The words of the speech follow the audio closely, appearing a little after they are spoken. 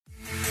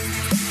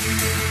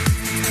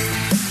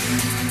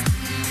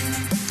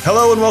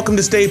Hello and welcome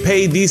to Stay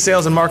Paid, the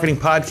sales and marketing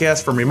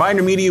podcast from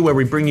Reminder Media, where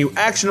we bring you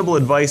actionable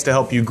advice to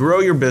help you grow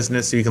your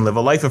business so you can live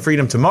a life of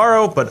freedom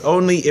tomorrow, but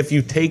only if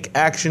you take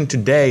action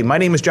today. My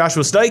name is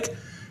Joshua Stike,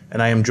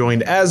 and I am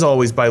joined, as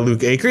always, by Luke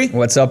Acree.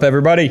 What's up,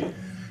 everybody?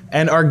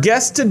 And our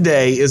guest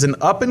today is an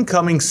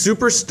up-and-coming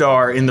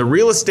superstar in the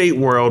real estate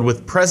world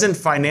with Present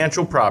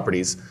Financial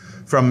Properties.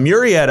 From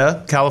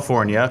Murrieta,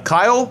 California,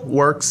 Kyle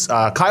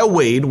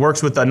Wade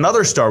works with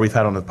another star we've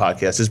had on the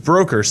podcast, his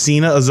broker,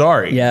 Sina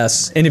Azari.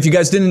 Yes, and if you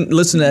guys didn't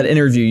listen to that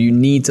interview, you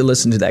need to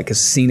listen to that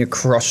because Sina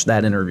crushed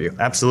that interview.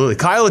 Absolutely.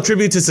 Kyle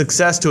attributes his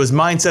success to his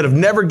mindset of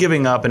never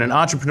giving up and an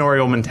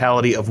entrepreneurial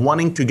mentality of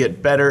wanting to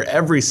get better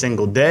every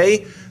single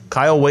day.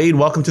 Kyle Wade,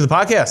 welcome to the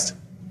podcast.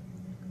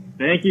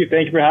 Thank you.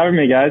 Thank you for having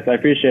me, guys. I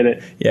appreciate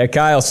it. Yeah,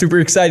 Kyle, super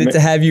excited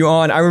to have you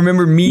on. I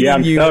remember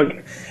meeting you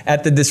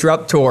at the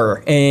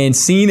Disruptor, and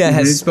Sina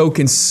has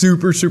spoken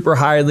super, super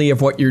highly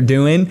of what you're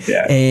doing,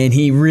 and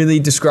he really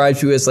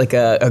describes you as like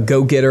a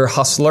go-getter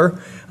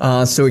hustler.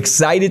 So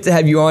excited to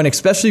have you on,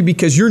 especially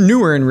because you're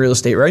newer in real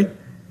estate, right?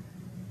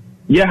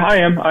 Yeah, I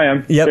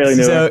am. Yep. Fairly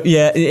new. So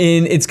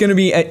and it's going to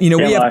be,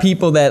 we have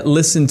people that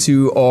listen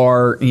to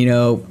our,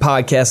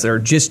 podcasts that are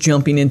just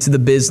jumping into the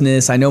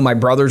business. I know my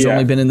brother's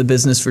only been in the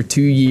business for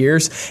 2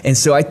 years. And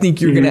so I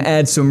think you're going to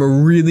add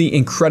some really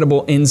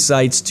incredible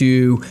insights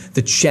to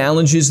the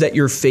challenges that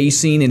you're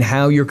facing and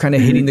how you're kind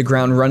of hitting the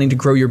ground running to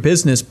grow your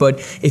business. But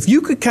if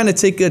you could kind of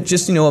take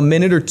a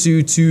minute or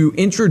two to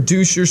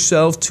introduce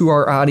yourself to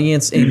our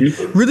audience and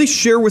really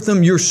share with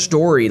them your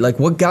story, like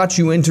what got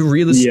you into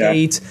real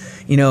estate,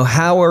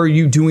 how are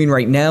you doing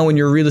right now in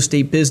your real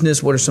estate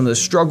business? What are some of the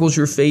struggles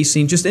you're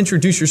facing? Just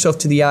introduce yourself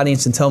to the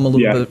audience and tell them a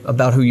little bit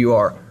about who you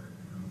are.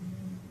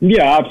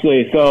 Yeah,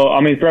 absolutely. So,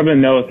 for everyone to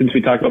know, since we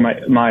talked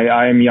about my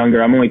I am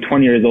younger, I'm only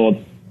 20 years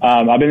old.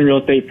 I've been in real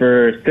estate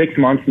for 6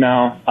 months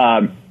now.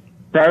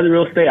 Prior to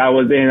real estate, I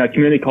was in a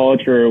community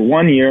college for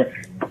 1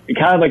 year,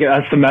 kind of like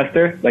a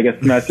semester.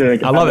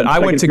 I love it. I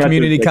went to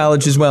community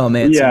college as well,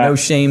 man. So no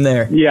shame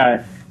there.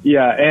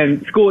 Yeah,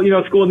 and school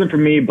isn't for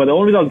me, but the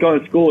only reason I was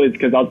going to school is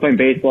because I was playing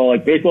baseball.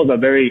 Like, baseball is a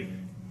very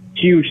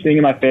huge thing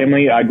in my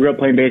family. I grew up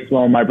playing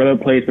baseball. My brother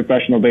plays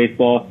professional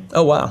baseball.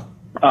 Oh, wow.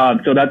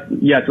 So that's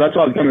why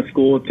I was going to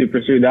school to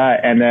pursue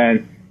that. And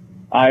then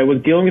I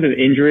was dealing with an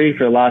injury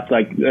for the last,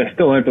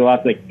 still in for the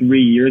last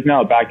 3 years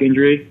now, a back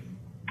injury.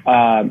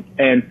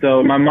 And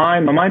so my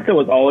mindset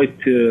was always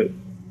to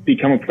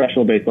become a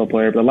professional baseball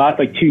player. But the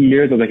last 2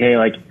 years, I was like, hey,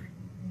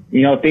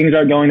 things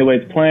aren't going the way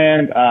it's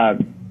planned.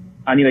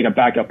 I need a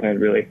backup plan,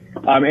 really.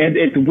 And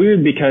it's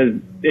weird because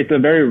it's a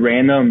very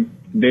random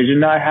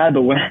vision that I had.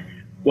 But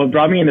what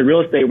brought me into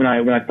real estate when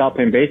I stopped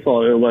playing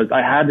baseball, it was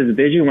I had this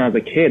vision when I was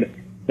a kid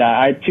that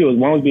I had two.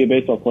 One was to be a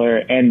baseball player,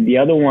 and the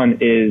other one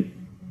is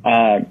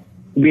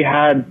we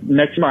had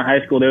next to my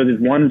high school there was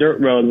this one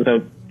dirt road with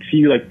a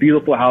few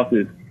beautiful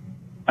houses.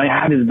 I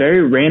had this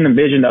very random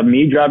vision of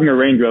me driving a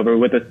Range Rover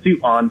with a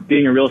suit on,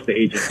 being a real estate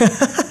agent.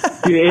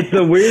 Dude, it's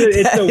the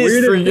weirdest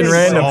freaking thing.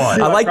 Random.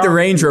 I like the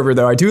Range Rover,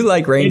 though. I do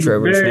like Range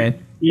Rovers,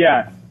 man.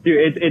 Yeah,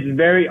 dude, it's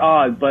very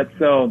odd. But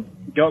so,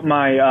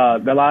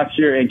 the last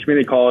year in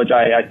community college,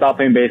 I stopped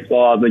playing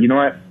baseball. I was like, you know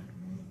what?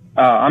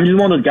 I'm just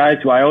one of those guys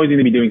who I always need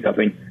to be doing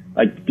something.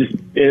 Just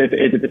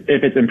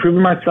if it's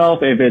improving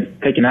myself, if it's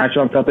taking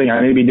action on something,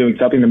 I need to be doing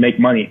something to make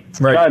money.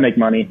 Right. Try to make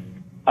money.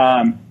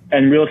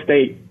 And real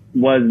estate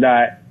was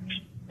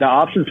the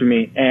option for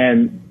me.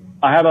 And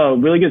I have a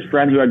really good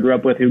friend who I grew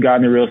up with who got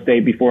into real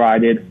estate before I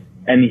did.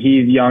 And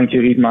he's young too.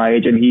 He's my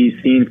age, and he's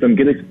seen some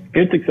good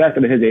success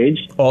at his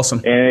age. Awesome.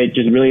 And it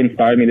just really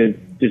inspired me to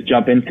just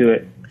jump into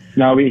it.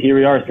 Now here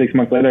we are 6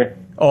 months later.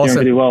 Awesome. Doing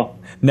pretty well.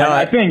 No,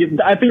 I think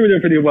we're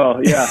doing pretty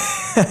well. Yeah.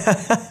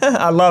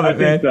 I love it,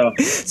 man.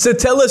 So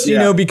tell us,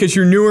 because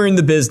you're newer in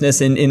the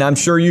business, and I'm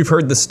sure you've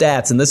heard the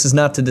stats, and this is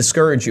not to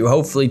discourage you,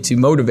 hopefully to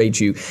motivate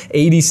you.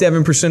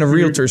 87% of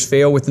realtors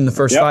fail within the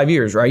first 5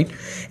 years, right?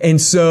 And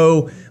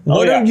so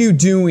what are you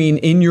doing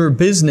in your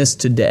business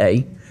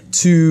today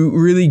to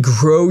really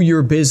grow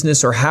your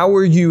business, or how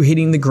are you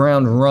hitting the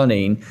ground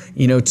running,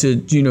 to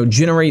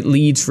generate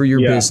leads for your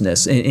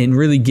business and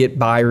really get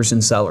buyers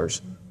and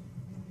sellers?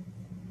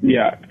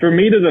 Yeah, for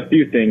me, there's a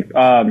few things.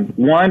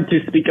 One,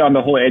 to speak on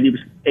the whole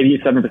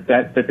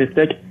 87%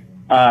 statistic,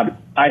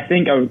 I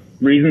think a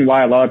reason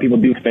why a lot of people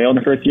do fail in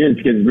the first year is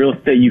because real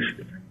estate,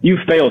 you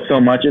fail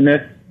so much in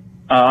this.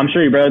 I'm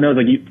sure your brother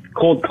knows,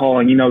 cold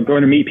calling,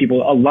 going to meet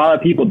people. A lot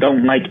of people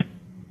don't like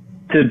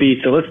to be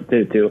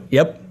solicited to.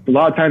 Yep. A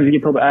lot of times you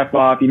get told to F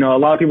off. A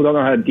lot of people don't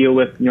know how to deal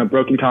with,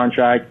 broken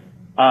contracts.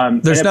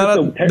 There's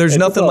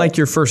nothing like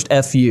your first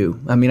FU.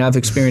 I've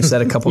experienced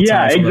that a couple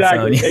times.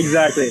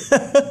 Exactly.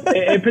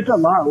 It puts a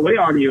lot of weight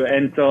on you,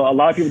 and so a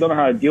lot of people don't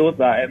know how to deal with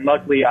that. And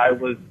luckily,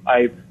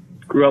 I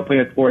grew up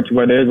playing sports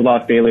where there is a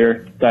lot of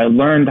failure, so I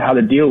learned how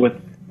to deal with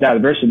that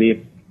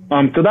adversity.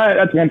 So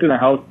that's one thing that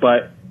helps.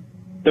 But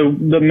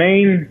the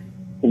main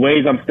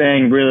ways I'm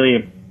staying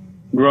really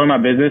growing my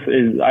business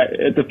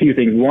it's a few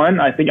things. One,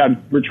 I think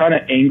we're trying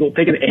to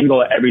take an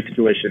angle at every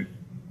situation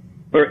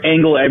or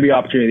angle every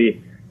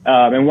opportunity.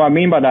 And what I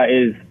mean by that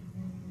is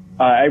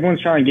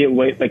everyone's trying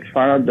to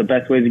find out the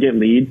best ways to get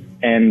leads.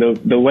 And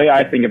the way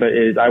I think of it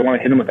is I want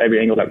to hit them with every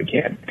angle that we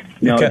can.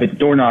 If it's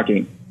door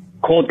knocking,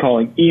 cold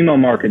calling, email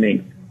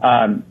marketing,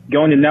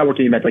 going to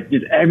networking events, like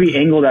just every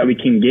angle that we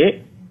can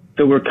get.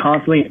 So we're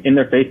constantly in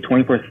their face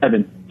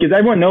 24/7. Because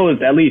everyone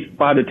knows at least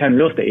 5 to 10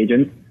 real estate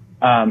agents.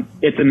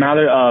 It's a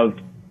matter of,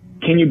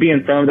 can you be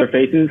in front of their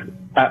faces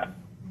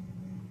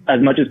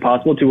as much as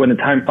possible to when the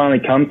time finally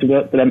comes for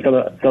them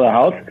to sell a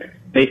house,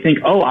 they think,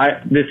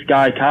 this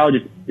guy, Kyle,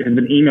 just has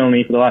been emailing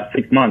me for the last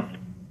 6 months.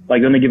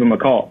 Like, let me give him a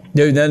call.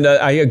 Dude, then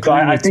I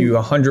agree with you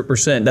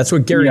 100%. That's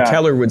what Gary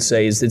Keller would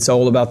say, is it's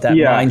all about that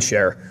mind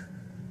share.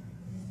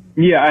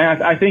 Yeah,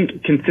 I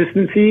think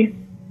consistency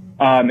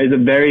is a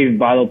very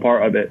vital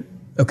part of it.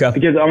 Okay.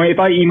 Because, if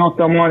I email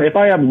someone, if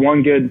I have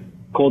one good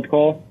cold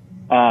call,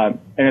 and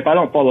if I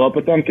don't follow up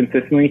with them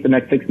consistently for the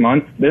next 6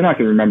 months, they're not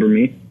going to remember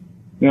me.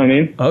 You know what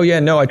I mean? Oh, yeah,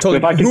 no, I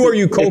totally. Who are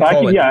you cold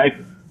calling?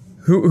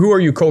 Who are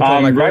you cold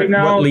calling? Like, right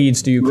now, what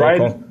leads do you cold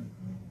call?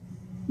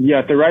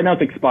 Yeah, so right now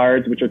it's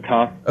expireds, which are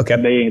tough. Okay.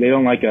 They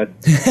don't like us.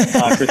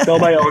 For sell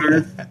by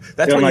owners.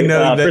 That's when you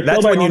know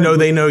that's when you know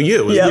they know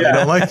you. Yeah. They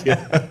don't like you.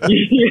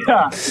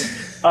 Yeah.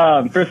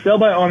 For sell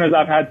by owners,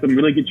 I've had some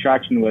really good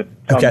traction with.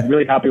 So I'm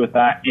really happy with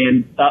that.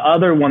 And the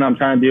other one I'm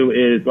trying to do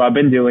is what I've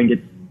been doing.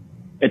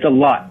 It's a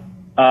lot.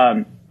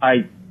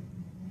 I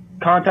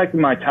contacted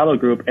my title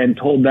group and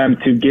told them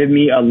to give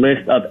me a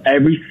list of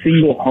every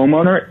single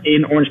homeowner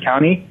in Orange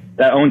County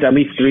that owns at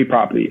least 3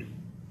 properties.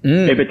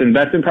 If it's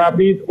investment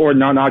properties or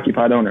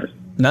non-occupied owners.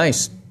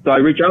 Nice. So I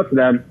reach out to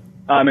them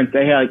and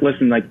say, hey,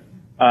 listen,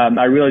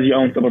 I realize you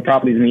own several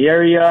properties in the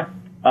area.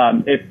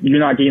 If you're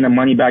not getting the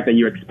money back that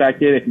you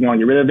expected, if you want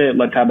to get rid of it,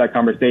 let's have that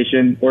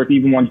conversation. Or if you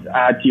even want to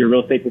add to your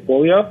real estate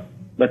portfolio,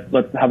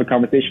 let's have a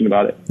conversation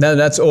about it. No,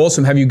 that's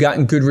awesome. Have you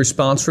gotten good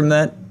response from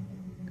that?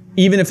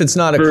 Even if it's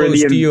not a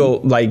closed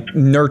deal, like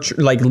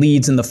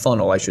leads in the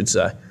funnel, I should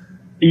say.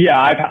 Yeah,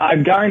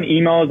 I've gotten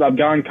emails, I've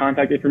gotten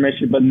contact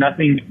information, but not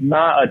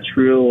a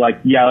true, let's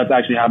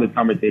actually have this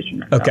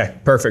conversation right now.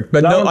 Perfect.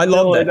 But I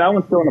love that. That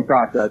one's still in the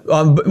process.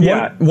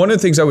 One of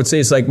the things I would say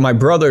is, my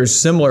brother's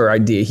similar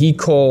idea. He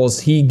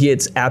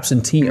gets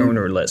absentee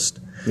owner list.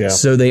 Yeah.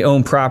 So they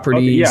own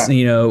properties,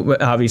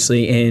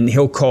 obviously, and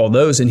he'll call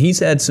those. And he's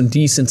had some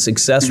decent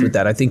success with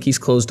that. I think he's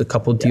closed a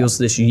couple deals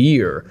this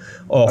year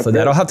off of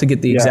that. I'll have to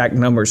get the exact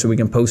number so we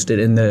can post it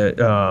in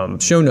the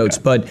show notes.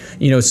 But,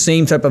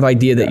 same type of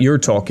idea that you're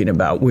talking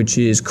about, which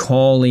is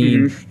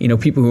calling,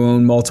 people who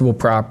own multiple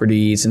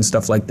properties and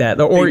stuff like that.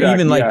 Or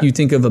even you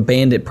think of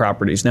abandoned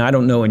properties. Now, I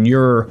don't know in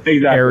your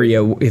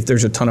area if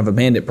there's a ton of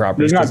abandoned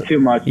properties. There's not too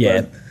much.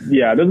 Yeah.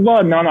 Yeah, there's a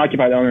lot of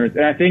non-occupied owners.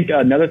 And I think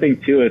another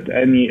thing, too, if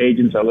any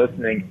agents are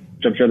listening,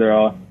 which I'm sure there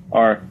are,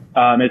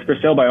 is for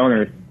sale by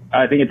owners.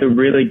 I think it's a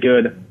really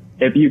good,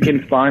 if you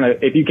can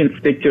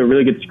stick to a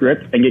really good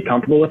script and get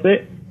comfortable with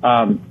it,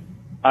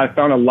 I've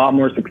found a lot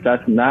more success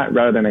in that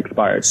rather than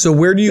expired. So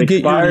where do you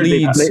get your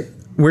leads?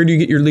 Where do you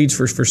get your leads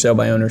for sale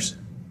by owners?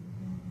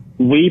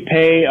 We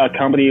pay an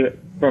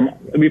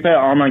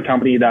online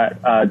company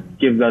that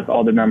gives us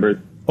all the numbers.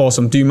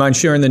 Awesome. Do you mind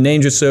sharing the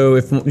name just so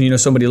if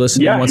somebody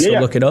listening wants to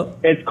look it up?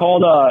 It's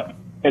called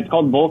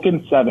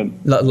Vulcan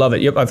 7. Love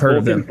it. Yep, I've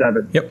heard Vulcan of them.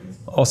 7. Yep.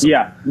 Awesome.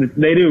 Yeah,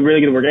 they do really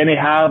good work, and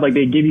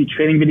they give you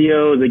training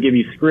videos, they give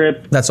you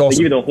scripts. That's awesome. They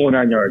give you the whole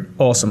 9 yards.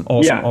 Awesome.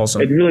 Yeah,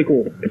 awesome. It's really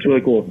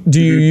cool.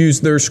 Do you use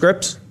their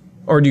scripts,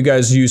 or do you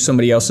guys use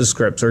somebody else's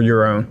scripts or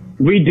your own?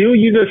 We do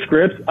use their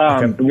scripts.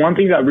 The one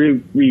thing that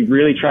we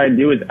really try to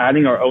do is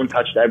adding our own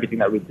touch to everything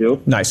that we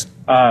do. Nice.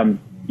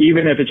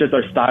 Even if it's just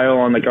our style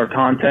on our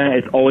content,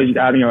 it's always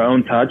adding our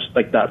own touch,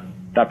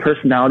 that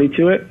personality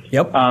to it.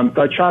 Yep.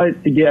 So I try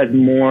to get as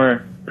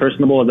more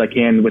personable as I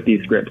can with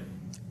these scripts.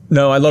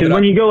 No, I love it.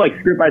 When you go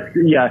script by script,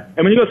 and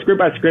when you go script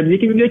by script, they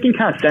can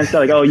kind of sense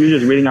that you're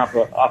just reading off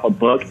a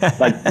book.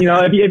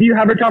 If you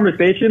have a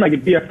conversation, if you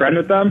be a friend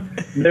with them,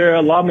 they're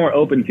a lot more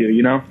open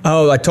to.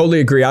 Oh, I totally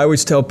agree. I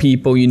always tell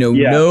people,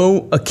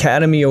 no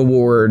Academy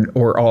Award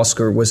or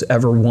Oscar was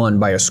ever won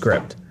by a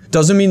script.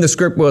 Doesn't mean the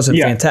script wasn't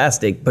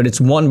fantastic, but it's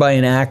won by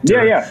an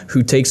actor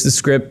who takes the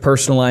script,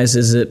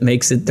 personalizes it,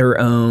 makes it their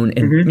own,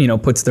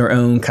 and puts their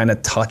own kind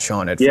of touch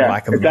on it, for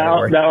lack of a better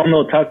word. That own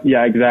little touch.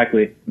 Yeah,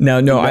 exactly. No,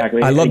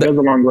 exactly. I love that. It goes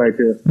a long way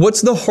too.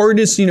 What's the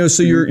hardest?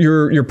 So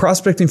you're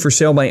prospecting for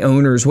sale by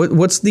owners.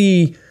 What's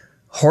the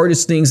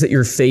hardest things that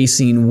you're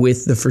facing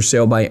with the for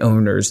sale by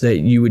owners that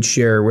you would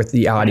share with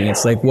the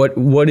audience?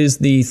 What is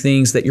the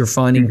things that you're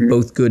finding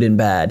both good and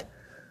bad?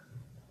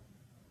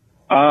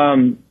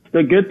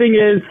 The good thing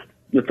is,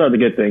 let's start with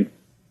the good thing.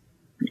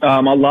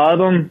 A lot of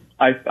them,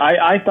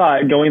 I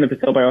thought going into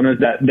for sale by owners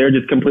that they're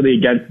just completely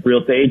against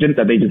real estate agents,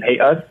 that they just hate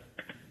us.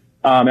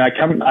 And I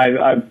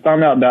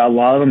found out that a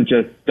lot of them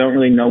just don't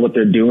really know what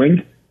they're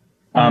doing.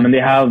 And they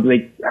have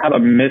a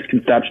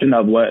misconception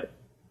of what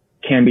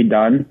can be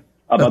done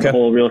about the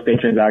whole real estate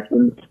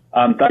transaction. So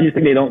I just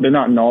think they don't have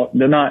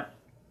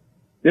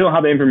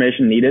the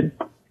information needed.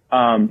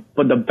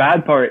 But the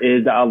bad part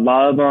is that a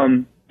lot of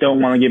them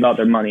don't want to give out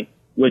their money,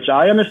 which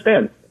I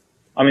understand.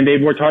 I mean,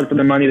 they've worked hard for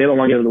their money. They don't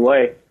want to give it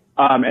away.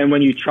 And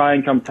when you try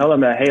and come tell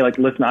them that, hey, like,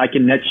 listen, I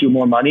can net you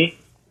more money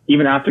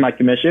even after my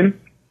commission,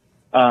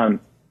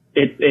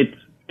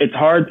 it's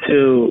hard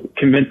to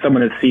convince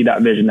someone to see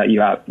that vision that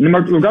you have.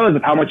 Regardless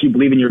of how much you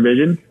believe in your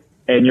vision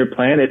and your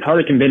plan, it's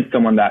hard to convince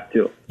someone that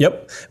too.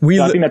 Yep.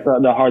 So I think that's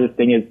the hardest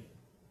thing is.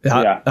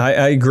 Yeah.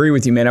 I agree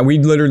with you, man. We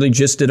literally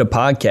just did a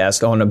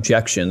podcast on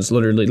objections,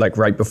 literally like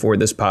right before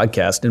this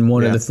podcast. And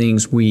one of the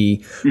things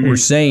we were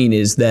saying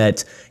is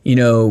that,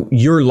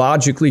 you're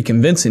logically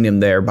convincing them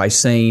there by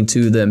saying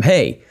to them,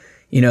 hey,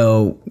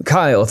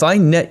 Kyle, if I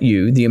net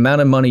you the amount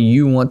of money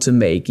you want to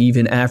make,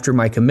 even after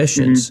my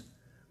commissions,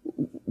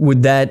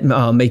 would that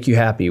make you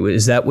happy?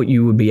 Is that what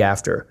you would be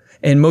after?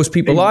 And most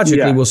people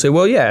logically will say,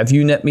 well, yeah, if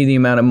you net me the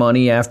amount of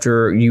money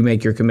after you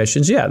make your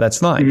commissions, yeah, that's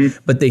fine.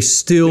 But they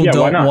still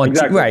don't want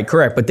to. Right,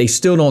 correct. But they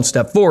still don't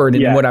step forward.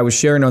 And what I was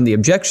sharing on the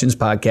Objections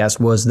podcast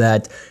was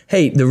that,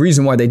 hey, the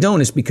reason why they don't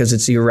is because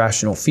it's the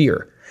irrational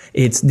fear.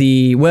 It's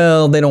they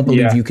don't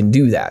believe you can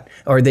do that.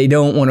 Or they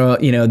don't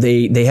want to,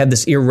 they have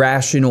this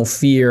irrational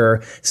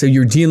fear. So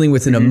you're dealing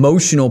with an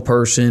emotional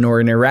person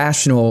or an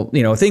irrational,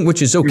 thing,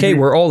 which is okay.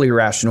 We're all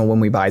irrational when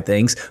we buy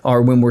things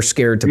or when we're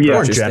scared to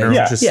purchase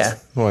things.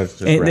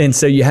 And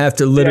so you have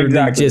to literally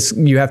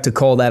you have to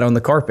call that on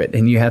the carpet.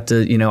 And you have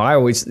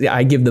to,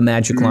 I give the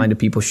magic line to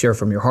people, share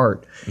from your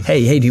heart.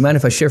 Hey, do you mind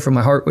if I share from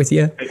my heart with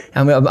you?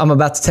 I'm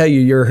about to tell you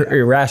you're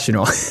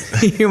irrational.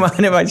 You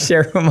mind if I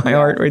share from my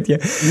heart with you?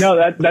 No,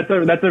 that's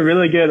a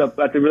really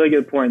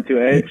good point too.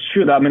 It's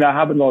true that that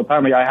happens all the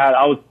time. Like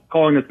I was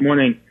calling this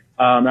morning.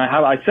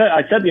 I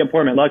set the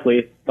appointment.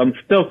 Luckily, so I'm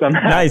stoked on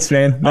that. Nice,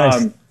 man.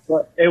 Nice.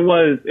 But it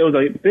was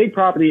a big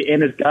property,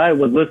 and this guy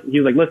was listening. He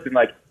was like, listen,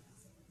 like,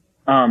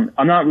 I'm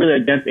not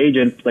really against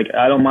agents. Like,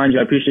 I don't mind you.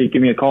 I appreciate you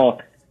giving me a call.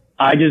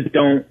 I just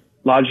don't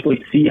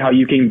logically see how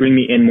you can bring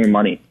me in more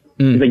money.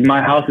 He's like,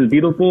 my house is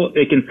beautiful.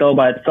 It can sell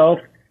by itself.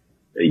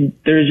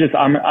 There's just,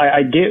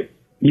 I get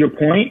your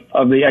point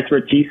of the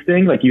expertise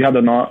thing. Like, you have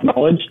the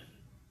knowledge,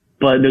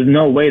 but there's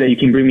no way that you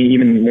can bring me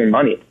even more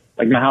money.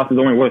 Like, my house is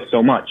only worth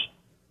so much.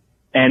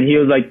 And he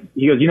goes,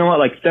 you know what?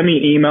 Like, send me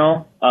an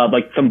email,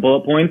 like some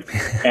bullet points,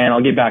 and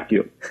I'll get back to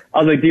you.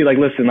 I was like, dude, like,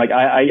 listen, like,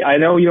 I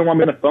know you don't want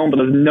me on the phone, but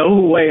there's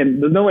no way in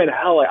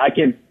hell like, I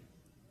can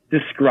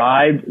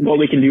describe what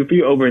we can do for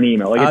you over an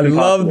email. Like, I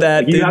love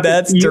that, like, dude.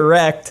 That's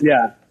direct.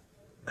 Yeah.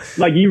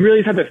 Like, you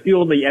really just have to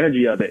feel the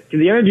energy of it. Because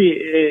the energy,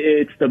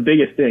 it's the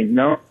biggest thing,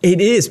 no?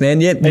 It is,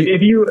 man.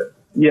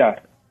 Yeah.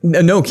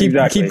 No,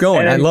 keep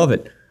going. I love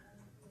it.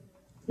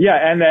 Yeah,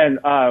 and then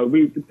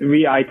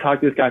I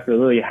talked to this guy for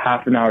literally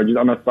half an hour just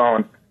on the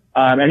phone.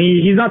 And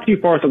he's not too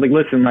far, so I was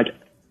like, listen, like,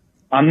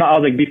 I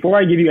was like, before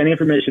I give you any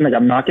information, like,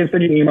 I'm not going to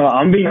send you an email.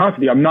 I'm being honest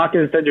with you. I'm not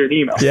going to send you an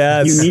email.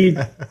 Yes. You need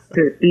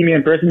to see me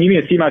in person. You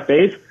need to see my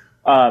face.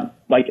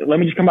 Like, let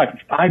me just come back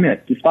for 5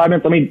 minutes. Just 5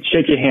 minutes. Let me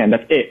shake your hand.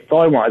 That's it. That's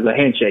all I want is a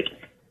handshake.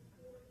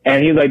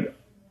 And he's like,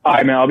 all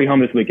right, man, I'll be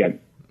home this weekend.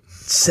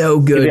 So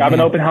good. I have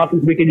an open house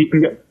this weekend. You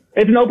can go.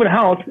 It's an open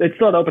house. It's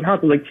still an open house.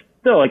 It's like,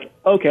 still, like,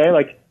 okay,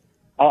 like,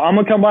 I'm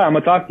going to come by. I'm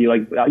going to talk to you.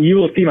 Like, you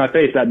will see my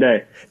face that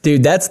day.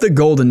 Dude, that's the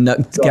golden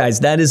nugget. Guys,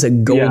 that is a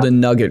golden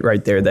nugget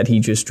right there that he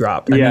just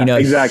dropped.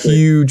 Exactly.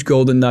 Huge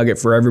golden nugget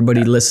for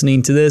everybody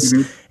listening to this.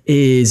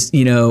 Is,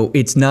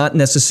 it's not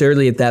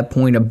necessarily at that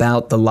point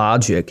about the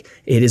logic.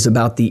 It is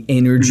about the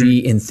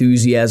energy,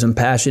 enthusiasm,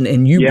 passion.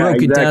 And you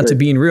broke it down to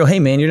being real. Hey,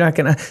 man,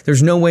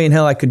 there's no way in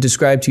hell I could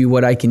describe to you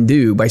what I can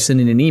do by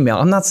sending an email.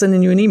 I'm not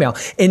sending you an email.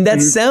 And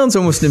that sounds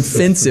almost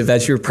offensive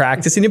as you're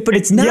practicing it, but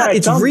it's not.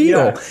 It's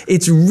real. Yeah.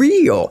 It's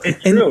real.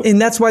 It's true. And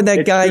that's why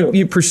that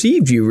guy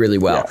perceived you really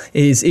well.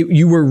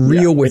 You were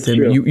real with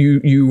him.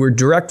 You were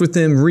direct with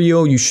him,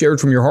 real. You shared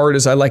from your heart,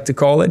 as I like to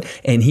call it.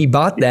 And he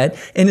bought that.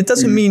 And it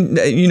doesn't mean,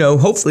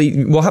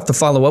 hopefully we'll have to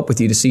follow up with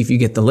you to see if you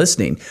get the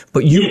listing.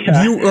 But you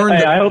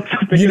earned. I hope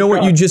so. You know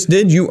what you just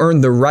did? You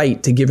earned the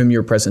right to give him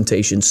your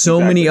presentation. So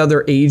many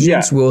other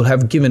agents will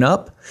have given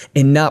up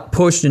and not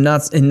pushed and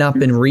not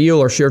been real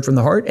or shared from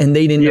the heart, and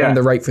they didn't earn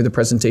the right for the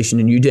presentation,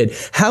 and you did.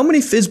 How many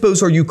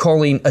FSBOs are you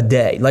calling a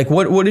day? Like,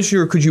 what is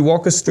could you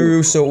walk us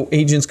through so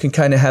agents can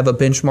kind of have a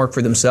benchmark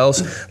for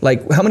themselves?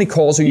 Like, how many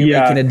calls are you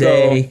making a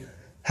day?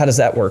 How does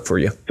that work for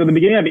you? So the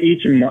beginning of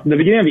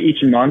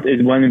each month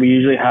is when we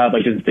usually have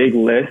like this big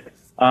list.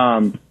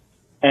 And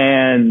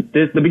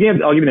I'll give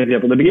you an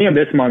example. The beginning of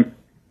this month,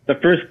 the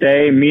first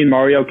day, me and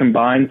Mario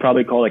combined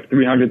probably called like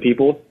 300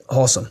 people.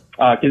 Awesome.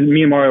 Because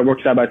me and Mario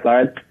work side by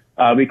side.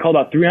 We called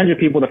about 300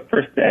 people the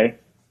first day.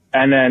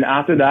 And then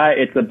after that,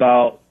 it's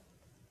about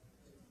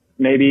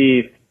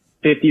maybe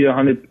 50 to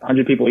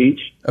 100 people each.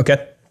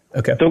 Okay.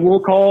 So we'll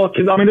call,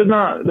 because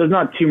there's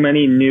not too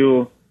many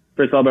new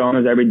first seller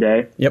owners every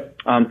day. Yep.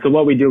 So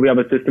what we do, we have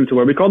a system to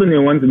where we call the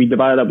new ones, and we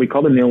divide it up. We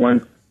call the new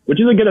ones, which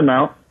is a good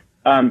amount.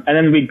 And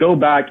then we go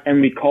back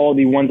and we call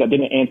the ones that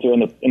didn't answer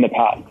in the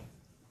past.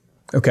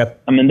 Okay.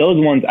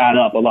 Those ones add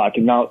up a lot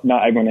because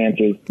not everyone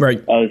answers. Right.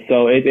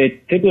 So it's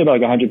typically about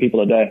like 100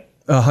 people a day.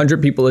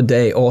 100 people a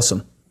day.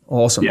 Awesome.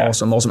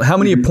 How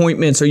many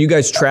appointments are you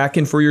guys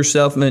tracking for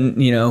yourself? And,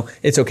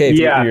 it's okay if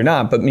you're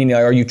not, but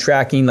are you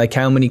tracking like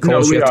how many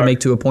calls you have to make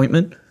to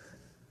appointment?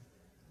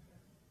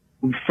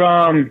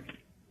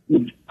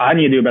 I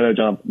need to do a better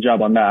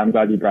job on that. I'm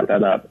glad you brought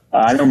that up.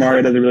 I know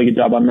Mario does a really good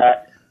job on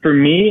that. For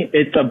me,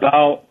 it's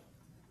about,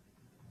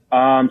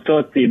 so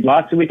let's see,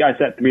 last week I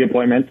set 3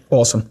 appointments.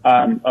 Awesome.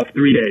 Of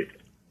 3 days.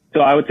 So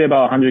I would say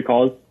about 100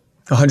 calls.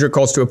 100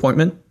 calls to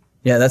appointment?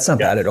 Yeah, that's not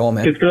bad at all,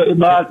 man.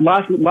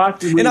 Last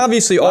week, and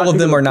obviously all of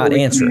them are not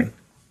answering.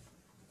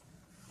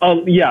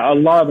 Oh, yeah, a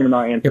lot of them are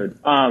not answered.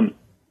 Yep.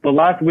 But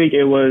last week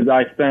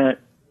I spent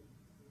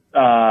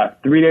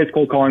 3 days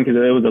cold calling because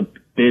it was a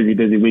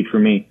busy week for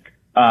me.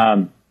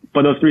 But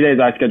those 3 days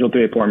I scheduled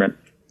 3 appointments.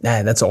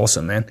 That's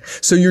awesome, man.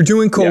 So you're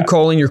doing cold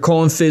calling, you're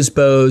calling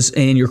FSBOs,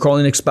 and you're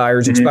calling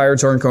expireds. Mm-hmm.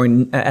 Expireds aren't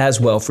going as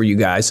well for you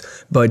guys,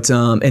 but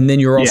and then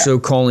you're also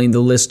calling the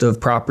list of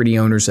property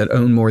owners that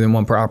own more than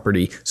one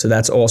property. So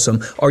that's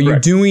awesome. Are you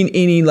doing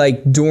any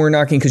like door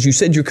knocking? Because you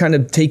said you're kind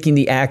of taking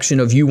the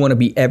action of you want to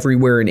be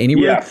everywhere and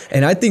anywhere,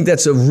 and I think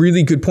that's a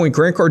really good point.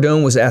 Grant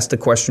Cardone was asked a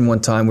question one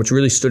time, which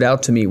really stood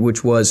out to me,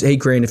 which was, "Hey,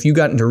 Grant, if you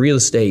got into real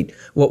estate,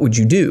 what would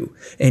you do?"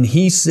 And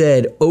he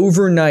said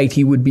overnight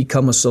he would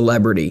become a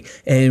celebrity.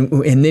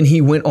 And then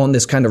he went on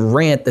this kind of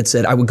rant that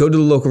said, I would go to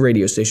the local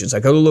radio stations, I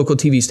go to local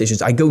TV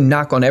stations, I go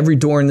knock on every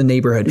door in the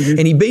neighborhood. Mm-hmm.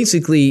 And he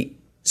basically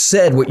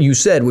said what you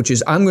said, which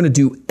is, I'm going to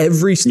do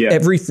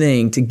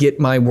everything to get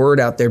my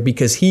word out there,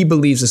 because he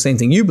believes the same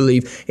thing you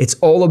believe. It's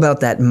all about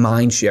that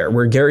mind share,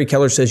 where Gary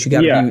Keller says you got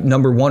to be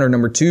number 1 or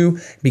number 2,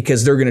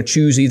 because they're going to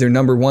choose either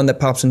number 1 that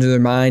pops into their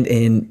mind,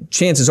 and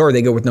chances are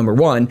they go with number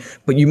 1,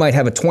 but you might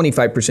have a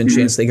 25%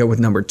 chance they go with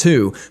number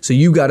 2. So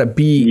you got to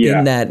be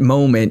in that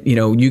moment,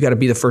 you got to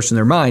be the first in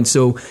their mind.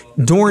 So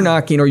door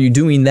knocking, are you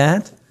doing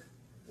that?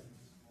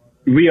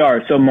 We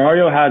are. So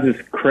Mario has this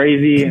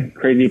crazy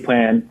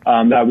plan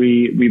that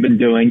we've been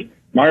doing.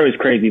 Mario is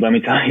crazy, let me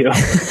tell you.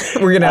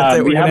 We're gonna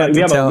have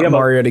to tell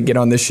Mario to get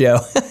on this show.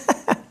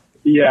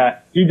 Yeah,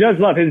 he does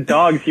love his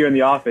dog's here in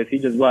the office. He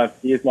just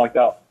left. He just walked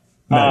out.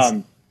 Nice.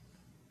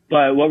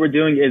 But what we're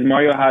doing is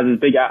Mario has this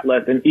big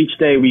atlas, and each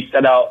day we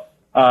set out.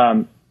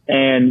 And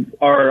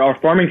our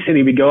farming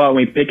city, we go out and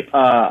we pick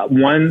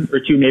 1 or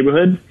 2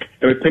 neighborhoods,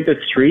 and we pick the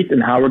streets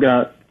and how we're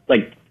gonna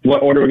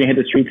what order we're gonna hit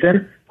the streets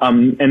in.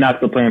 And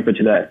that's the plan for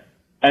today.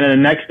 And then the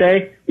next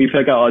day, we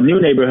pick out a new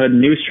neighborhood,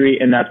 new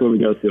street, and that's where we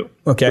go to.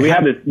 Okay. So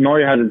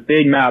Mario has this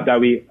big map that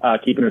we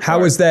keep in the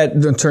How has that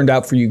turned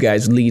out for you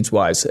guys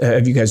leads-wise?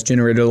 Have you guys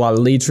generated a lot of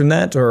leads from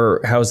that,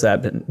 or how's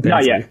that been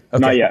Not yet.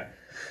 Okay. Not yet.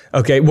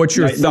 Okay, what's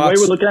your thoughts? The way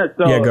we're looking at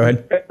yeah, go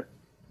ahead.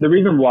 The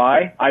reason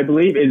why, I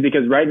believe, is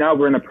because right now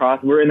we're in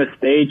the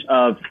stage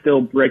of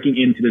still breaking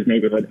into this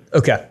neighborhood.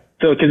 Okay.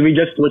 So, because we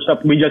just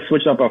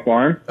switched up our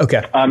farm.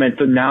 Okay. And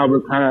so now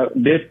we're kind of,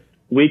 this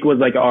week was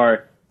like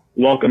our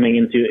welcoming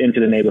into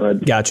the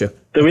neighborhood. Gotcha.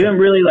 So we didn't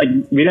really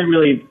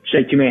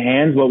shake too many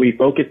hands. What we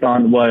focused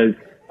on was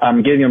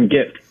giving them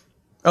gifts.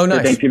 Oh, nice.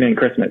 For Thanksgiving and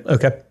Christmas.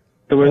 Okay.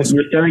 So we're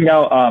sending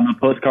out a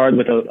postcard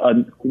with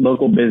a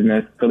local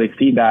business, so they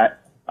see that,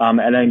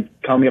 and then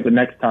coming up the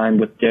next time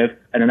with gifts,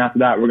 and then after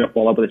that we're gonna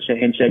follow up with a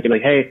handshake and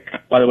like, hey,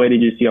 by the way,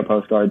 did you see our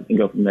postcard, and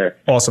go from there.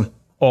 Awesome.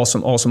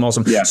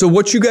 Yeah. So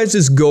what's you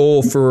guys'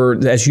 goal for,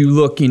 as you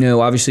look,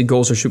 obviously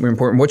goals are super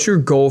important. What's your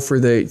goal for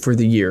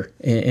the year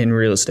in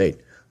real estate?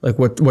 Like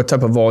what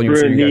type of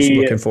volumes are you guys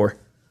looking for?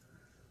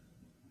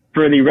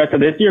 For the rest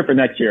of this year or for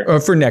next year?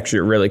 For next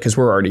year, really, because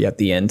we're already at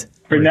the end.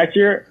 For next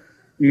year,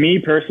 me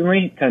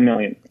personally, 10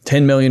 million.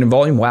 10 million in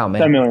volume? Wow,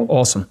 man. 10 million.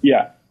 Awesome.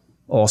 Yeah.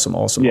 Awesome.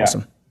 I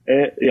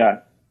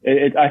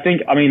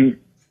think,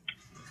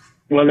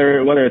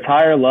 whether it's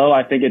high or low,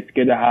 I think it's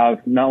good to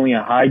have not only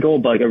a high goal,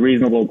 but like a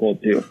reasonable goal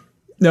too.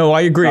 No,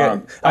 I agree. I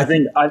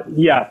think I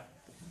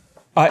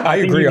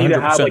agree. You need 100%.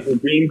 To have like a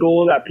dream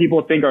goal that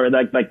people think are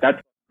like that's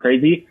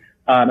crazy.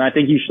 I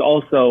think you should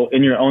also,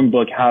 in your own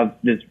book, have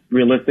this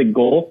realistic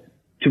goal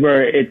to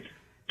where it's,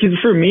 because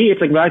for me,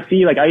 it's like when I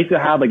see, like I used to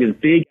have like this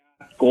big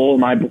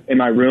goal in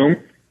my room,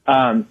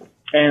 and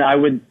I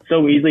would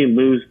so easily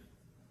lose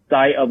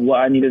sight of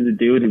what I needed to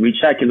do to reach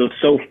that because it was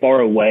so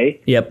far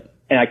away. Yep.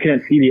 And I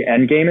couldn't see the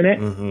end game in it.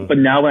 Mm-hmm. But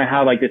now when I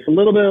have like this a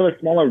little bit of a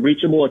smaller,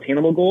 reachable,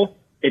 attainable goal,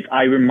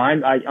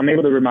 I'm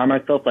able to remind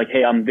myself like,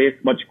 hey, I'm this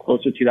much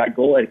closer to that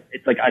goal.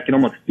 It's like I can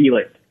almost feel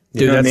it.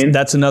 Dude,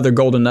 that's another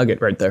golden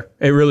nugget right there.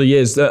 It really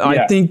is.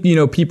 I think,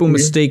 people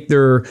mistake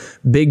their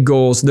big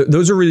goals.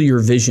 Those are really your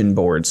vision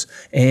boards,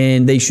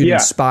 and they should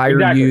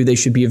inspire you. They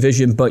should be a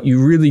vision, but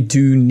you really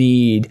do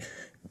need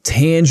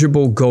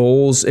tangible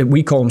goals, and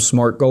we call them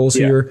SMART goals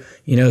here,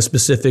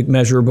 specific,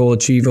 measurable,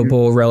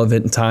 achievable,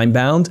 relevant, and time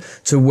bound,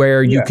 to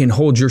where you can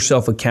hold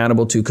yourself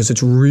accountable to, because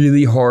it's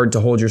really hard to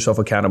hold yourself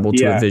accountable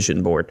to a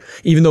vision board,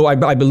 even though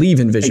I believe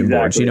in vision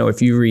boards, if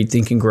you read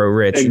Think and Grow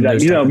Rich.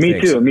 Exactly.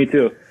 Me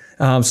too.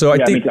 So I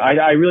think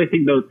I really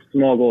think those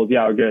small goals,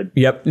 are good.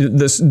 Yep.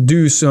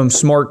 Do some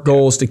smart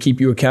goals to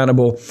keep you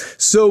accountable.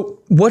 So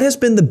what has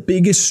been the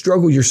biggest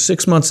struggle? You're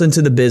 6 months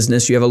into the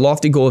business. You have a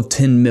lofty goal of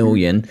 10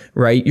 million,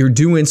 right? You're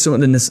doing some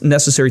of the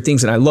necessary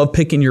things. And I love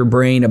picking your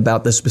brain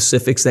about the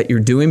specifics that you're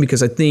doing,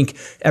 because I think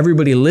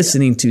everybody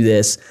listening to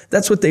this,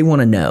 that's what they want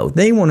to know.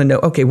 They want to know,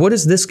 okay, what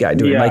is this guy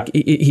doing? Like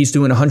he's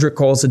doing 100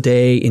 calls a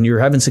day and you're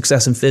having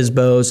success in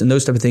FSBOs and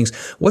those type of things.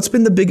 What's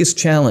been the biggest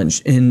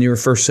challenge in your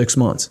first 6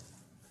 months?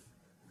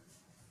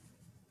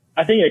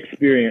 I think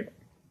experience.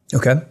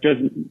 Okay.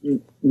 Just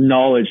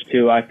knowledge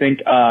too. I think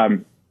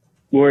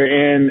we're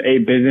in a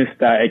business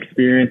that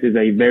experience is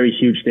a very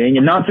huge thing.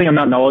 And not saying I'm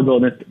not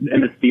knowledgeable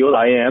in this field.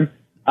 I am.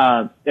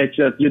 It's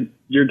just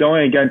you're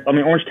going against. I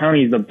mean, Orange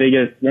County is one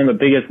of the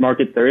biggest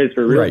markets there is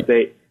for real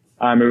estate.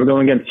 And we're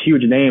going against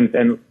huge names,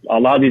 and a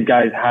lot of these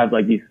guys have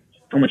like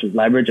so much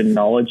leverage and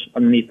knowledge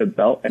underneath the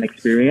belt and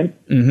experience.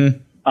 Mm-hmm.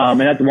 And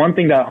that's one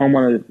thing that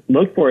homeowners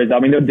look for is, I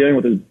mean, they're dealing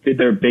with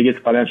their biggest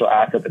financial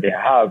asset that they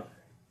have.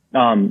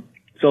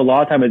 So a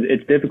lot of times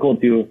it's difficult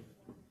to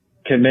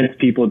convince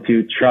people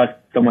to trust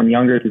someone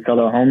younger to sell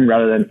their home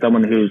rather than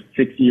someone who's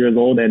 60 years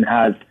old and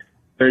has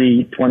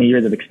 30, 20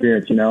 years of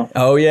experience, you know?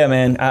 Oh yeah,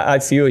 man. I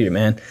feel you,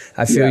 man.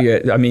 I feel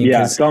you. I mean,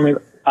 So I mean,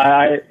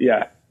 I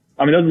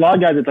mean, there's a lot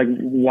of guys that's like,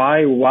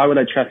 why would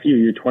I trust you?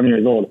 You're 20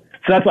 years old.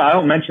 So that's why I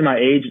don't mention my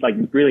age, like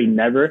really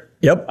never.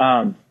 Yep.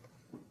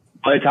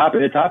 But it's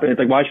happened. It's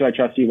like, why should I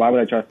trust you? Why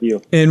would I trust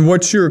you? And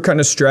what's your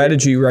kind of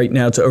strategy right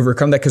now to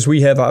overcome that? Because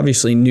we have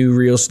obviously new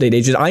real estate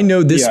agents. I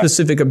know this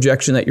specific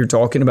objection that you're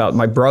talking about.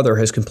 My brother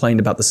has complained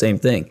about the same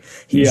thing.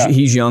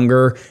 He's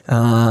younger.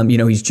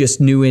 He's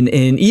just new in.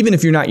 And even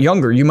if you're not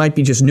younger, you might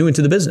be just new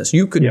into the business.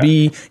 You could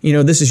be,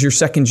 this is your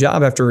second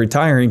job after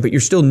retiring, but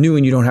you're still new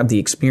and you don't have the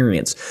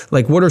experience.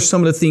 Like, what are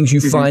some of the things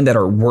you find that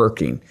are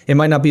working? It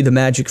might not be the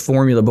magic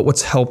formula, but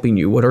what's helping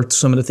you? What are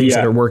some of the things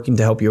that are working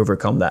to help you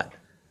overcome that?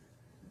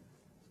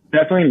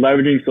 Definitely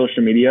leveraging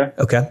social media.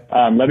 Okay.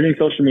 Leveraging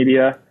social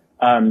media,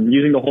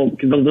 using the whole,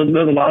 because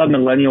there's a lot of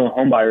millennial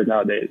home buyers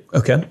nowadays.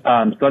 Okay.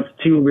 So that's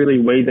two really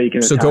ways that you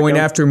can. So going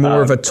after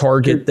more of a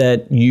target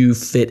that you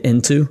fit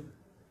into.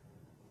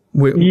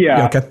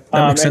 Okay.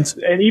 That makes sense.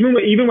 And even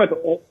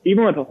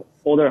with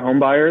older home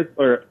buyers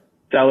or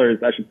sellers,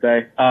 I should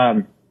say,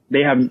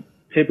 they have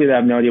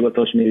no idea what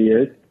social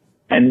media is.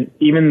 And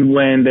even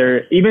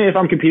if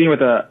I'm competing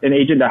with an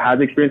agent that has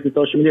experience with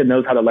social media,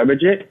 knows how to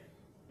leverage it,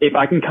 if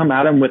I can come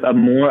at them with a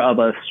more of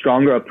a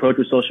stronger approach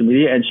with social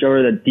media and show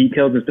her the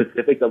details and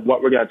specifics of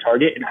what we're going to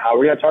target and how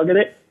we're going to target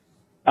it,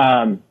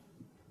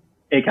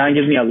 it kind of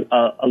gives me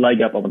a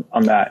leg up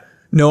on that.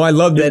 No, I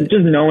love that.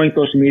 Just knowing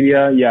social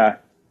media,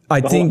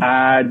 I think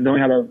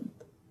knowing how to.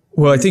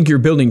 Well, I think you're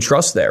building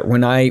trust there.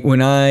 When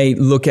I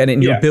look at it,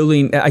 and you're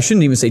building, I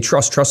shouldn't even say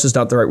trust. Trust is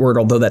not the right word,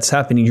 although that's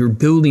happening. You're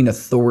building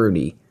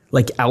authority,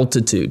 like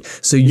altitude.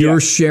 So you're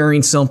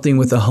sharing something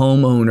with a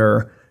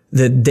homeowner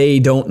that they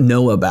don't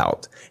know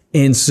about.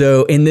 And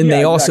then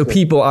they also,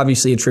 people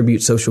obviously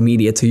attribute social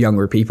media to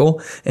younger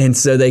people. And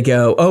so they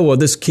go, oh, well,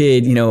 this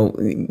kid,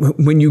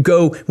 when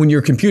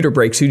your computer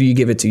breaks, who do you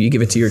give it to? You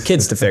give it to your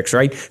kids to fix,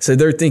 right? So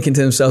they're thinking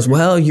to themselves,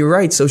 well, you're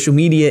right. Social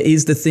media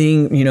is the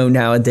thing,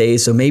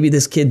 nowadays. So maybe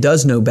this kid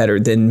does know better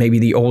than maybe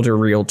the older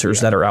realtors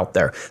that are out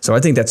there. So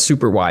I think that's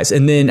super wise.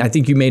 And then I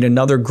think you made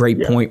another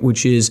great point,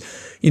 which is,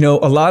 a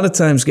lot of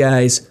times,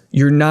 guys,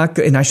 you're not,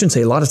 and I shouldn't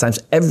say a lot of times,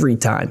 every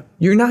time,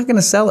 you're not going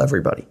to sell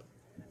everybody.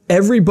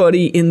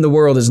 Everybody in the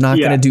world is not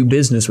going to do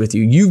business with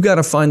you. You've got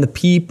to find the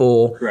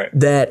people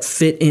that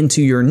fit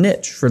into your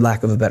niche, for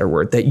lack of a better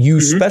word, that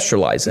you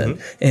specialize in.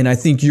 And I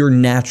think you're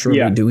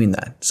naturally doing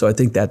that. So I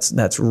think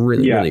that's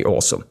really, really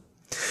awesome.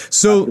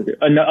 So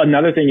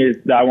another thing is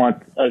that I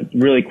want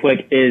really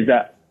quick is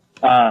that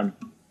a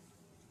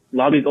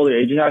lot of these older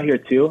agents out here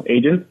too,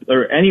 agents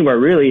or anywhere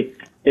really,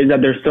 is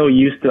that they're so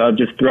used to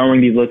just throwing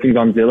these listings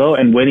on Zillow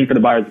and waiting for the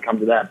buyers to come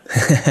to them.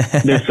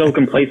 They're so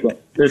complacent.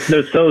 They're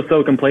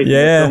so complacent.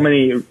 Yeah. There's so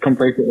many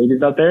complacent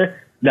agents out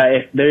there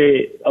that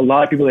a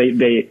lot of people,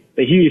 they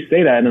hear you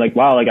say that and they're like,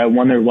 wow, like I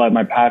wonder what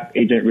my past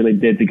agent really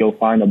did to go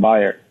find a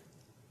buyer.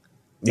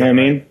 You know what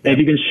I mean? If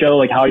you can show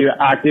like how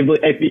you're actively,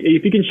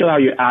 if you can show how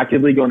you're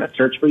actively going to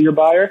search for your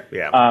buyer,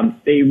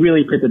 they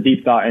really put the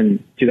deep thought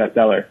into that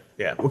seller.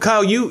 Yeah. Well,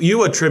 Kyle,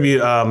 you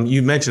attribute,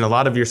 you mentioned a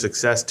lot of your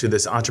success to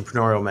this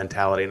entrepreneurial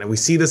mentality. And we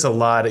see this a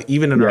lot,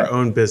 even in our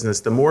own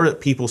business. The more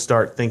that people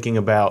start thinking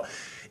about,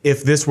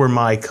 if this were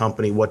my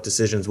company, what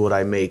decisions would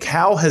I make?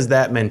 How has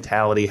that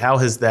mentality, how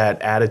has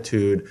that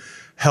attitude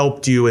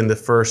helped you in the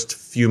first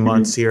few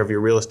months here of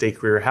your real estate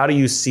career? How do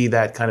you see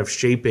that kind of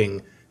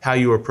shaping how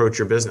you approach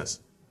your business?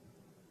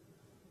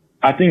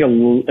 I think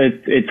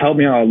it's helped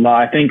me out a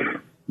lot. I think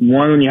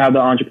when you have the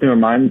entrepreneur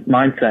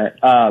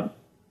mindset,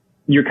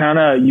 you're kind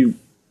of,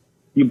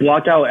 you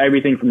block out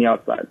everything from the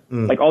outside.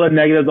 Like all the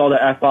negatives, all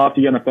the F-offs,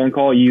 you get on a phone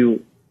call,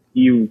 you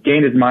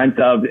gain this mindset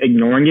of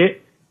ignoring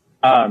it.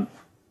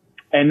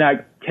 And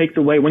that takes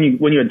away, when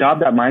you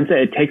adopt that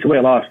mindset, it takes away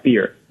a lot of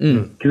fear.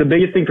 Because the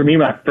biggest thing for me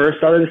when I first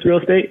started this real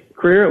estate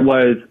career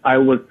was I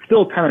was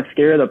still kind of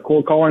scared of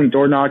cold calling,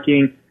 door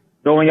knocking,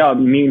 going out,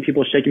 meeting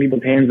people, shaking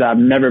people's hands that I've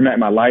never met in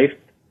my life.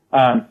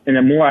 And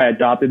the more I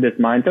adopted this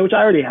mindset, which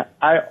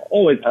I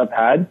always have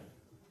had,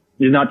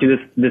 just not to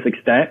this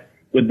extent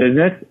with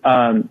business,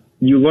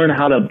 you learn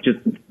how to just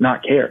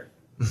not care.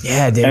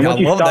 Yeah, dude. And once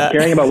you stop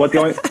caring about what's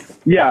going,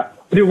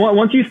 dude,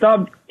 once you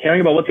stop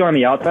caring about what's going on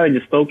the outside and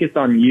just focus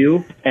on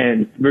you,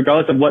 and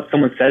regardless of what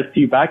someone says to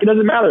you back, it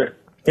doesn't matter.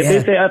 If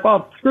they say F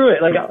off, screw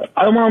it. Like,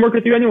 I don't want to work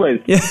with you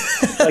anyways. Yeah.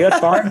 Like, that's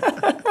fine.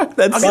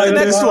 That's the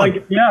next one.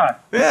 Like, yeah.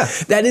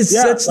 That is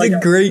such the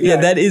great,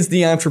 that is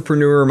the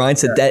entrepreneur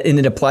mindset that, and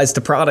it applies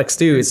to products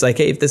too. It's like,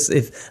 hey,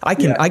 if I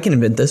can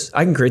invent this,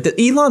 I can create that.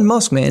 Elon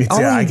Musk, man.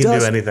 I can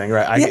do anything,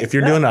 right? If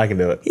you're doing it, I can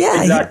do it. Yeah,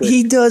 exactly.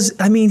 He does.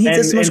 I mean, he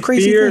does the most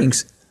crazy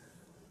things.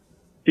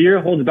 Fear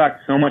holds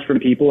back so much from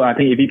people. I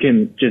think if you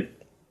can just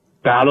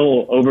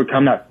battle,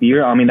 overcome that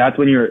fear, I mean, that's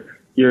when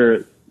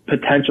your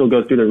potential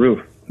goes through the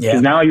roof. Yeah.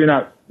 Because now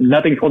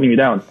nothing's holding you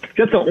down.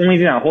 That's the only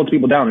thing that holds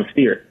people down is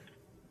fear.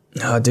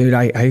 Oh, dude,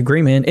 I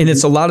agree, man. And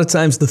it's a lot of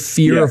times the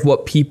fear of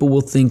what people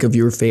will think of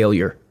your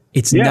failure.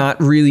 It's not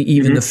really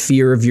even the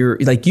fear of you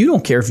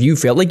don't care if you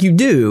fail. Like, you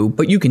do,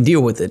 but you can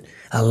deal with it.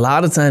 A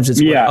lot of times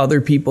it's what other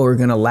people are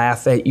going to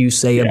laugh at you,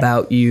 say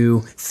about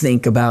you,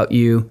 think about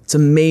you. It's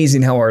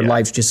amazing how our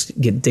lives just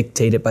get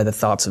dictated by the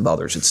thoughts of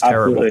others. It's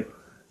terrible. Absolutely.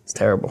 It's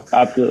terrible.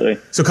 Absolutely.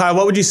 So, Kyle,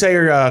 what would you say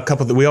are a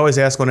couple that we always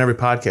ask on every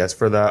podcast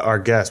for our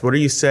guests? What do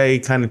you say,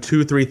 kind of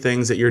 2 or 3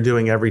 things that you're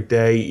doing every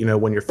day, you know,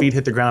 when your feet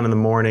hit the ground in the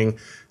morning,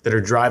 that are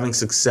driving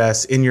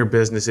success in your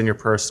business, in your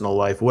personal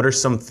life? What are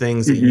some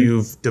things that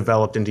you've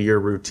developed into your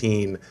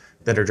routine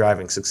that are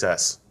driving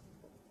success?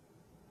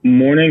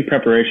 Morning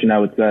preparation, I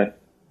would say.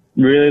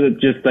 Really,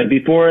 just like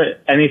before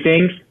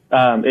anything,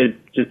 it's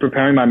just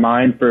preparing my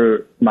mind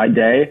for my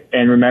day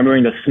and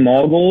remembering the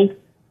small goals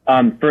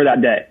for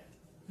that day.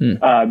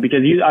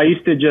 Because I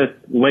used to just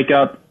wake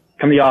up,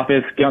 come to the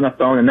office, get on the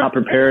phone, and not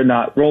prepare,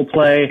 not role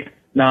play,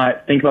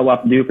 not think about what I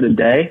have to do for the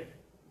day.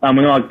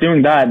 When I was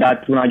doing that,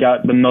 that's when I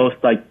got the most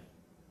like,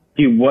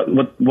 dude,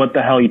 what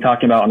the hell are you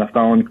talking about on the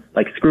phone?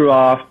 Like, screw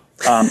off.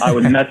 I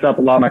would mess up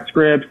a lot of my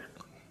scripts.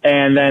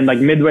 And then like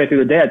midway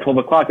through the day at 12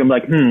 o'clock, I'm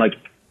like,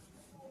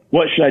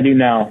 what should I do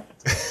now?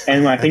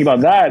 And when I think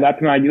about that,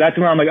 that's when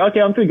I'm like, okay,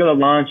 I'm going to go to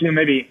lunch,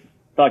 maybe.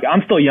 Like,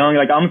 I'm still young.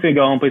 Like, I'm just going to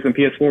go home and play some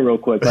PS4 real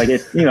quick. Like,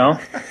 it's, and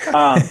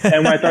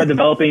when I started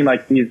developing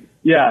these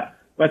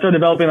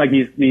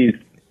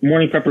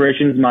morning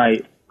preparations, my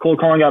cold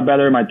calling got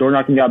better, my door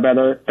knocking got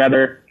better,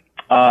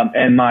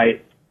 and my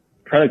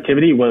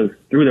productivity was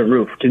through the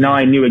roof. Cause now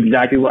I knew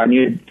exactly what I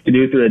needed to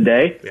do through the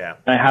day. Yeah.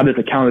 And I have this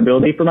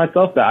accountability for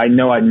myself that I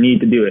know I need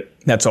to do it.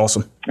 That's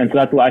awesome. And so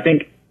that's what I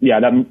think. Yeah.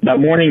 That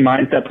morning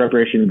mindset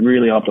preparation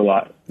really helped a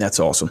lot. That's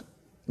awesome.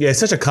 Yeah, it's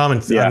such a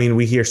common thing. I mean,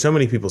 we hear so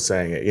many people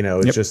saying it,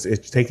 it's just,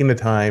 it's taking the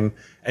time,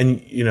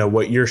 and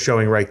what you're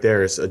showing right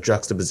there is a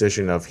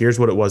juxtaposition of here's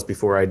what it was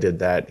before I did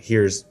that.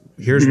 Here's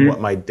what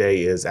my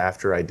day is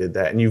after I did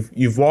that. And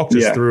you've walked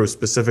us through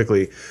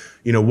specifically,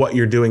 what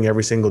you're doing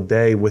every single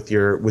day with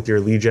your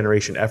lead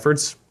generation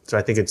efforts. So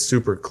I think it's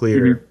super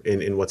clear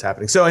in what's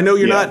happening. So I know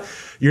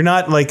you're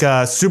not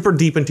like super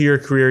deep into your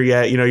career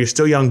yet. You're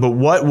still young, but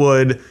what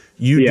would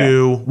you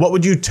do? What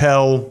would you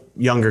tell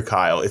younger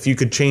Kyle if you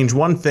could change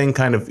one thing,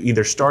 kind of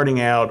either starting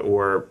out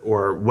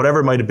or whatever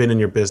it might have been in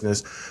your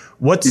business?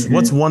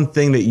 What's one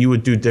thing that you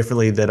would do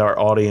differently that our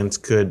audience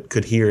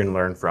could hear and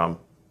learn from?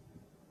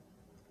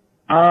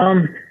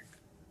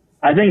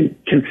 I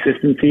think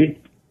consistency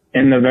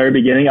in the very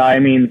beginning. I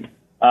mean,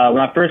 when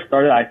I first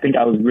started, I think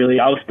I was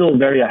still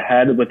very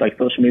ahead with like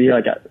social media,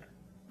 like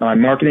my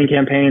marketing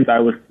campaigns. I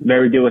was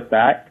very good with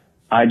that.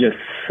 I just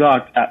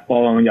sucked at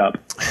following up.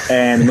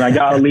 And when I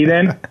got a lead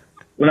in,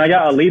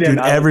 dude,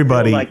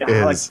 everybody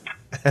is.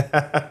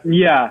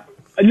 Yeah.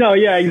 No,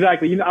 yeah,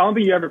 exactly. I don't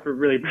think you ever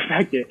really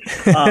perfect it.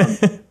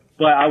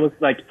 But I was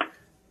like,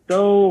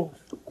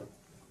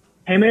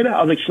 hey, maybe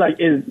I was like,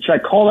 should I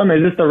call them?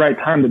 Is this the right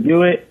time to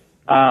do it?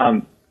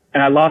 And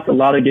I lost a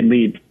lot of good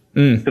leads.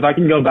 So if I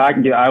can go back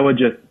and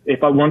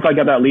once I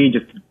got that lead,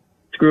 just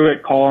screw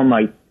it, call them,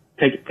 like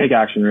take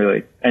action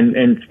really,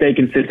 and stay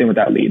consistent with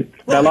that lead.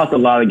 So I lost a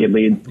lot of good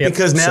leads.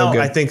 Because now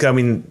I think,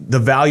 the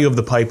value of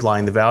the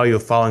pipeline, the value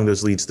of following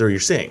those leads through,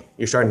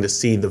 you're starting to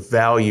see the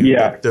value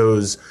that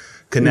those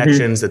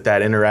connections,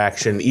 that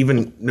interaction,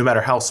 even no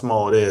matter how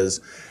small it is,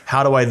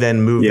 how do I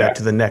then move that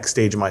to the next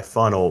stage of my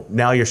funnel?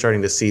 Now you're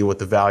starting to see what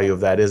the value of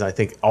that is. I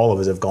think all of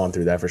us have gone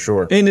through that for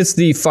sure. And it's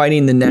the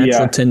fighting the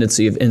natural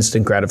tendency of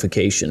instant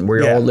gratification.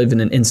 We all live in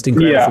an instant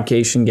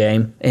gratification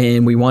game,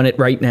 and we want it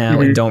right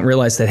now and don't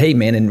realize that, hey,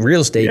 man, in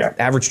real estate,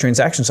 average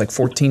transactions like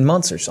 14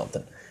 months or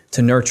something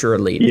to nurture a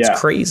lead. It's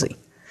crazy.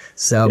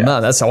 So, no,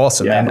 that's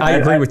awesome, man. I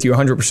agree with you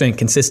 100%.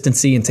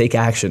 Consistency and take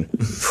action.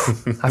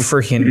 I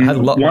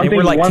love it.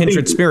 We're like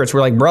kindred spirits.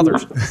 We're like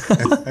brothers.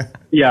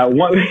 Yeah.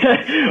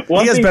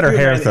 He has better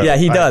hair, though. Yeah,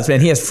 he does,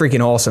 man. He has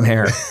freaking awesome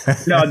hair.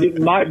 No, dude,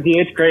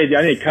 it's crazy.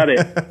 I need to cut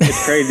it.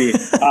 It's crazy.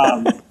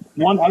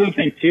 One other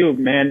thing, too,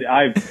 man,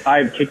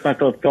 I've kicked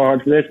myself so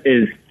hard for this,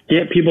 is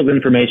get people's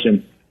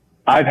information.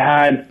 I've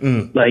had,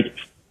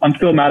 I'm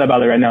still mad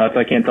about it right now. So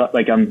I can't talk.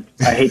 I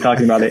hate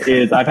talking about it.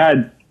 Is I've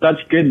had such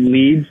good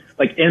leads,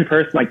 like in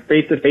person, like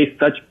face to face,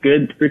 such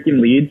good freaking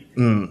leads,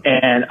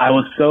 and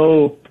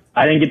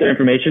I didn't get their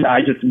information.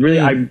 I just really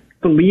I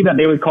believe that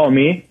they would call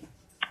me,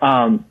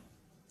 and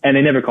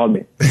they never called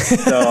me.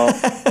 So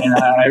and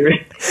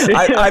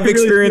I've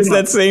experienced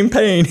that same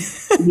pain.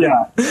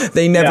 Yeah,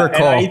 they never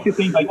call. And I used to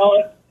think like,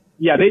 oh,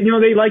 yeah, they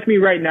like me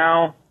right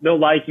now. They'll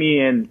like me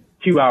in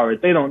 2 hours.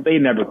 They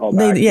never call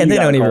back. They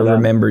don't even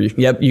remember you.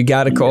 Yep, you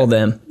got to call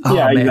them. Oh,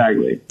 yeah, man.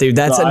 exactly. Dude,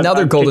 that's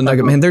another golden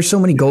nugget. Man, there's so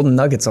many golden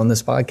nuggets on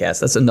this podcast.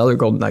 That's another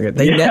golden nugget.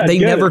 They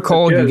never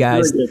call you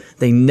guys.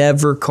 They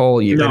never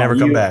call you. They never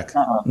come back.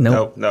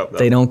 Nope.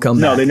 They don't come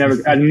back. No, they never.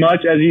 As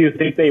much as you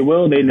think they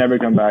will, they never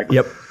come back.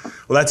 Yep.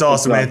 Well, that's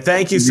awesome, man.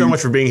 Thank you so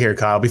much for being here,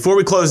 Kyle. Before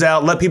we close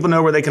out, let people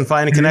know where they can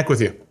find and connect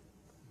with you.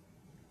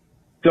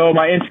 So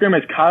my Instagram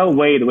is Kyle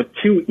Wade with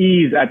 2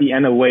 E's at the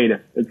end of Wade.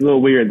 It's a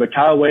little weird, but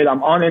Kyle Wade.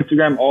 I'm on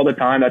Instagram all the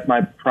time. That's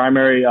my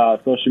primary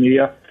social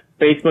media.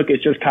 Facebook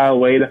is just Kyle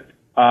Wade,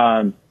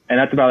 and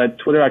that's about it.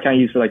 Twitter I kind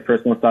of use for like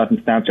personal stuff, and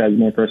Snapchat is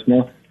more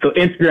personal. So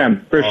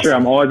Instagram for sure.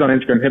 I'm always on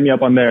Instagram. Hit me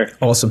up on there.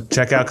 Awesome.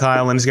 Check out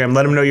Kyle on Instagram.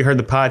 Let him know you heard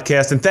the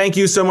podcast, and thank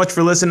you so much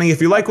for listening.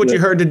 If you like what you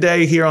heard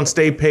today here on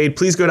Stay Paid,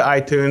 please go to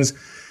iTunes.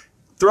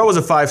 Throw us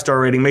a 5-star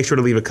rating. Make sure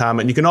to leave a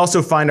comment. You can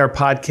also find our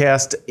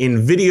podcast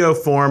in video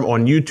form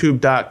on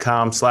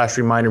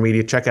youtube.com/Reminder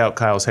Media. Check out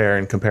Kyle's hair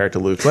and compare it to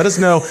Luke's. Let us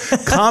know.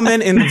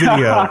 Comment in the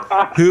video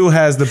who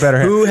has the better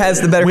hair. Who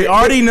has the better We hair?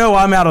 already know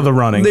I'm out of the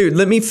running. Dude,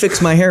 let me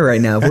fix my hair right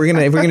now. If we're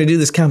gonna do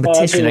this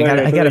competition,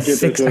 I gotta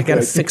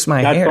fix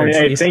my hair.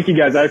 Hey, thank you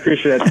guys. I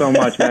appreciate that so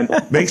much, man.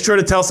 Make sure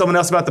to tell someone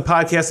else about the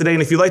podcast today.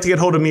 And if you'd like to get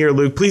hold of me or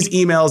Luke, please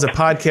email us at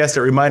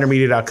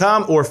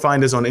podcast@remindermedia.com or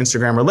find us on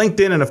Instagram or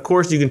LinkedIn. And of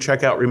course, you can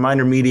check out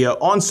Reminder Media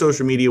on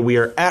social media. We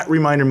are at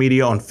Reminder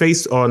Media on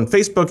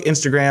Facebook,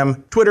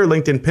 Instagram, Twitter,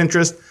 LinkedIn,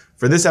 Pinterest.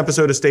 For this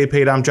episode of Stay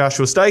Paid, I'm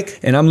Joshua Stike.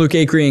 And I'm Luke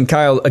Acree. And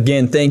Kyle,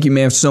 again, thank you,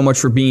 man, so much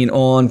for being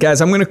on. Guys,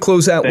 I'm going to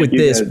close out with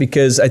this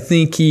because I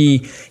think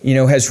he,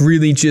 has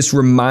really just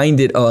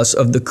reminded us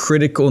of the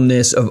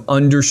criticalness of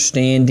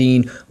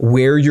understanding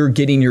where you're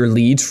getting your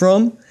leads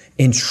from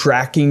and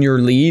tracking your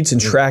leads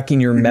and tracking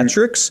your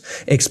metrics,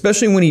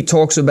 especially when he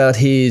talks about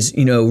his,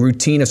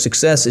 routine of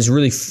success is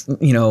really,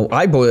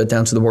 I boil it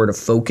down to the word of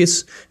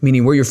focus,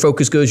 meaning where your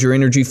focus goes, your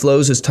energy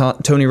flows, as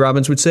Tony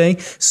Robbins would say.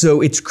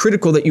 So it's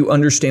critical that you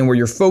understand where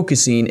you're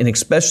focusing, and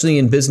especially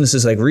in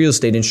businesses like real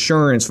estate,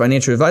 insurance,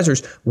 financial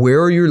advisors,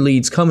 where are your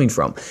leads coming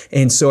from?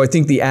 And so I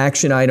think the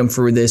action item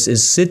for this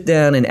is sit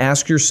down and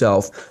ask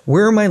yourself,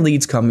 where are my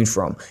leads coming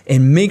from?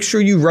 And make sure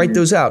you write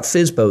those out,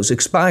 FSBOs,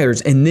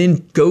 expires, and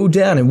then go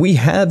down. And we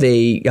have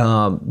a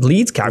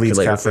leads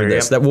calculator for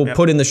this that we'll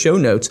put in the show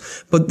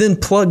notes, but then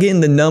plug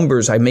in the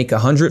numbers. I make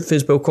 100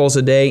 FSBO calls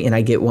a day and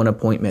I get 1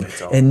 appointment.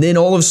 And then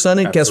all of a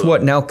sudden, guess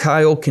what? Now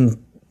Kyle can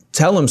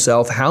tell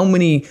himself, how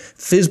many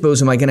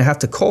FSBOs am I going to have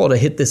to call to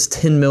hit this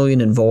 10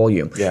 million in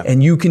volume? Yeah.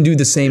 And you can do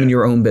the same in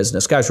your own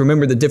business. Guys,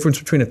 remember the difference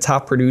between a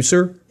top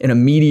producer and a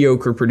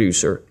mediocre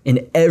producer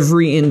in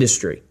every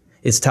industry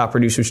is top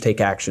producers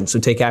take action. So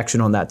take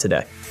action on that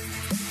today.